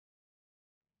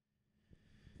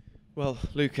Well,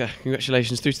 Luca,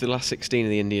 congratulations through to the last 16 of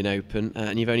the Indian Open,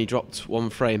 and you've only dropped one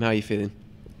frame. How are you feeling?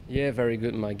 Yeah, very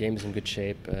good. My game is in good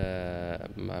shape.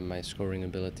 My scoring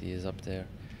ability is up there.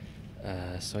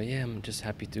 So yeah, I'm just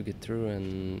happy to get through,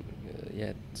 and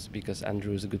yeah, it's because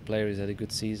Andrew is a good player. He's had a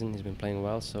good season. He's been playing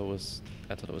well. I thought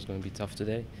it was going to be tough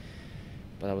today,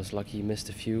 but I was lucky. He missed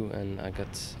a few, and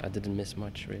I didn't miss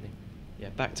much really. Yeah,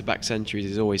 back-to-back centuries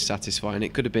is always satisfying.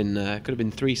 It could have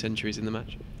been 3 centuries in the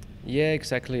match. Yeah,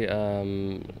 exactly.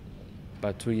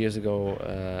 About 2 years ago,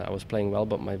 I was playing well,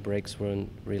 but my breaks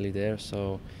weren't really there.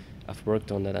 So I've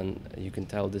worked on that, and you can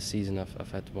tell this season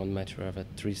I've had one match where I've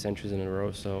had 3 centuries in a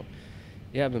row. So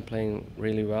yeah, I've been playing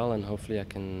really well, and hopefully I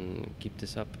can keep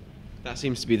this up. That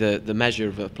seems to be the measure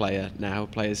of a player now.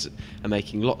 Players are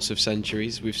making lots of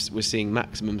centuries. We're seeing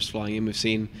maximums flying in. We've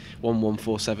seen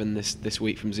 1147 this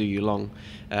week from Zhu Yulong.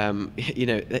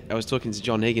 I was talking to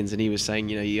John Higgins, and he was saying,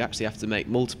 you actually have to make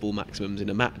multiple maximums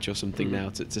in a match or something now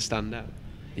to stand out.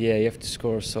 Yeah, you have to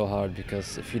score so hard,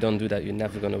 because if you don't do that, you're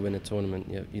never going to win a tournament.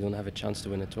 You don't have a chance to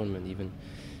win a tournament even.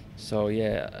 So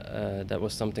yeah, that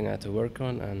was something I had to work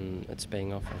on, and it's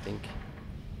paying off, I think.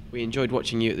 We enjoyed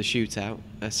watching you at the shootout.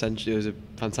 There was a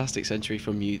fantastic century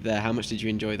from you there. How much did you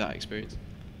enjoy that experience?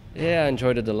 Yeah, I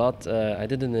enjoyed it a lot. I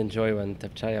didn't enjoy when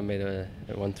Tapchaya made a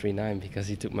 139 because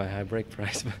he took my high break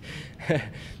prize.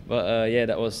 But yeah,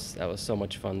 that was so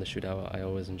much fun. The shootout, I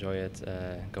always enjoy it,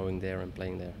 going there and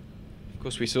playing there. Of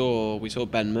course, we saw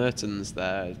Ben Mertens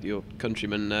there, your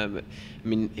countryman.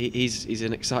 He's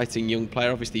an exciting young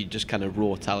player. Obviously, just kind of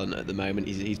raw talent at the moment.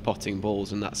 He's potting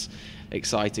balls, and that's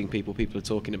exciting. People are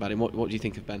talking about him. What do you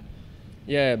think of Ben?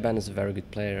 Yeah, Ben is a very good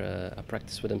player. I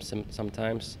practice with him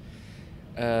sometimes.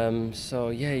 So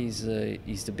yeah, he's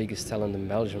the biggest talent in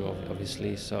Belgium,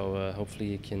 obviously. So hopefully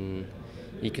he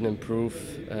can improve,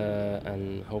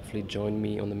 and hopefully join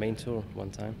me on the main tour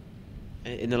one time.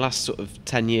 In the last sort of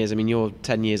 10 years, you're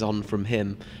 10 years on from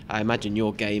him. I imagine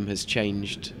your game has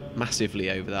changed massively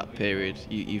over that period.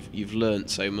 You've learnt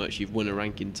so much. You've won a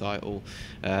ranking title.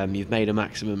 You've made a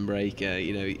maximum break.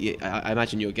 I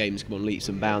imagine your game's come on leaps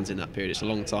and bounds in that period. It's a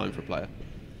long time for a player.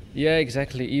 Yeah,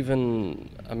 exactly. Even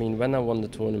when I won the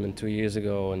tournament 2 years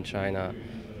ago in China,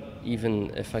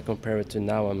 even if I compare it to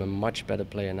now, I'm a much better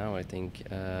player now, I think.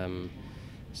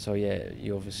 So yeah,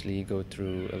 you obviously go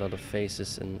through a lot of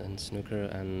phases in snooker,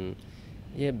 and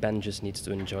yeah, Ben just needs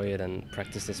to enjoy it and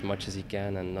practice as much as he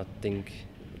can, and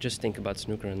just think about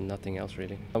snooker and nothing else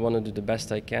really. I want to do the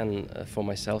best I can for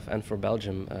myself and for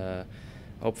Belgium.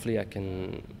 Hopefully I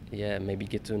can, maybe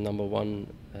get to number one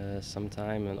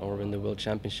sometime, or win the World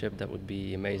Championship. That would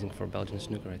be amazing for Belgian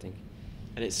snooker, I think.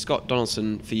 And it's Scott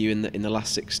Donaldson for you in the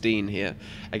last 16 here.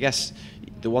 I guess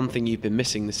the one thing you've been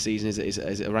missing this season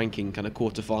is a ranking kind of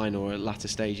quarter-final or a latter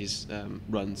stages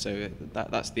run. So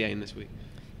that's the aim this week.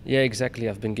 Yeah, exactly.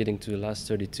 I've been getting to the last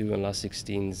 32 and last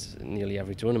 16s nearly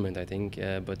every tournament, I think.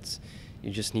 But you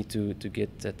just need to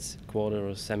get that quarter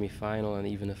or semi-final and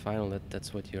even a final.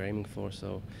 That's what you're aiming for.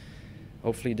 So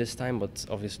hopefully this time. But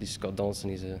obviously Scott Donaldson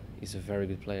is a very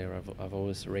good player. I've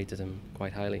always rated him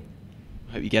quite highly.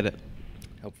 Hope you get it.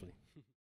 Hopefully.